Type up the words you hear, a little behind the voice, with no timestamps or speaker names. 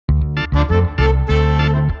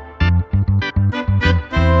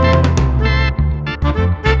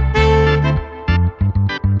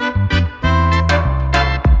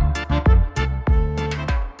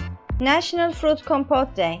National Fruit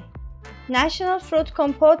Compote Day. National Fruit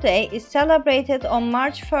Compote Day is celebrated on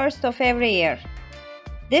March 1st of every year.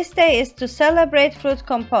 This day is to celebrate fruit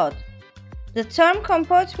compote. The term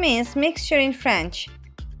compote means mixture in French.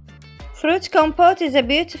 Fruit compote is a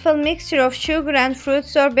beautiful mixture of sugar and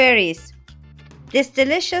fruits or berries. This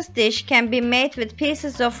delicious dish can be made with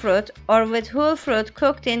pieces of fruit or with whole fruit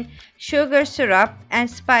cooked in sugar syrup and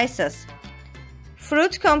spices.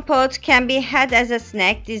 Fruit compote can be had as a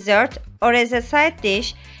snack, dessert, or as a side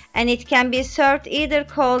dish, and it can be served either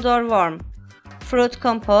cold or warm. Fruit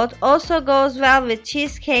compote also goes well with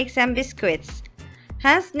cheesecakes and biscuits.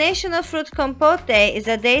 Hence, National Fruit Compote Day is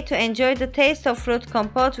a day to enjoy the taste of fruit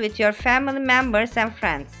compote with your family members and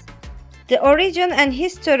friends. The origin and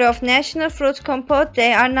history of National Fruit Compote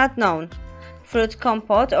Day are not known. Fruit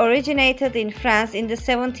compote originated in France in the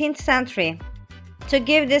 17th century. To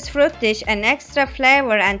give this fruit dish an extra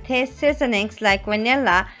flavor and taste, seasonings like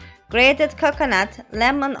vanilla, grated coconut,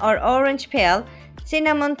 lemon or orange peel,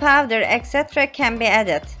 cinnamon powder, etc. can be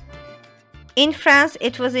added. In France,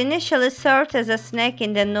 it was initially served as a snack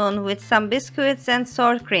in the noon with some biscuits and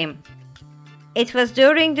sour cream. It was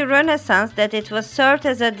during the Renaissance that it was served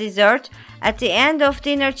as a dessert at the end of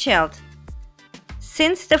dinner chilled.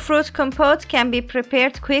 Since the fruit compote can be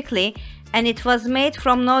prepared quickly and it was made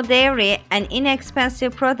from no dairy and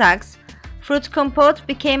inexpensive products, fruit compote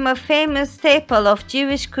became a famous staple of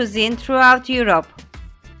Jewish cuisine throughout Europe.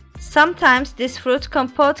 Sometimes this fruit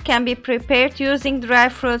compote can be prepared using dry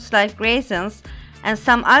fruits like raisins, and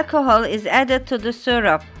some alcohol is added to the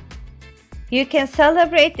syrup. You can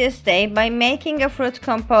celebrate this day by making a fruit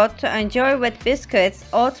compote to enjoy with biscuits,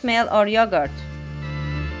 oatmeal or yogurt.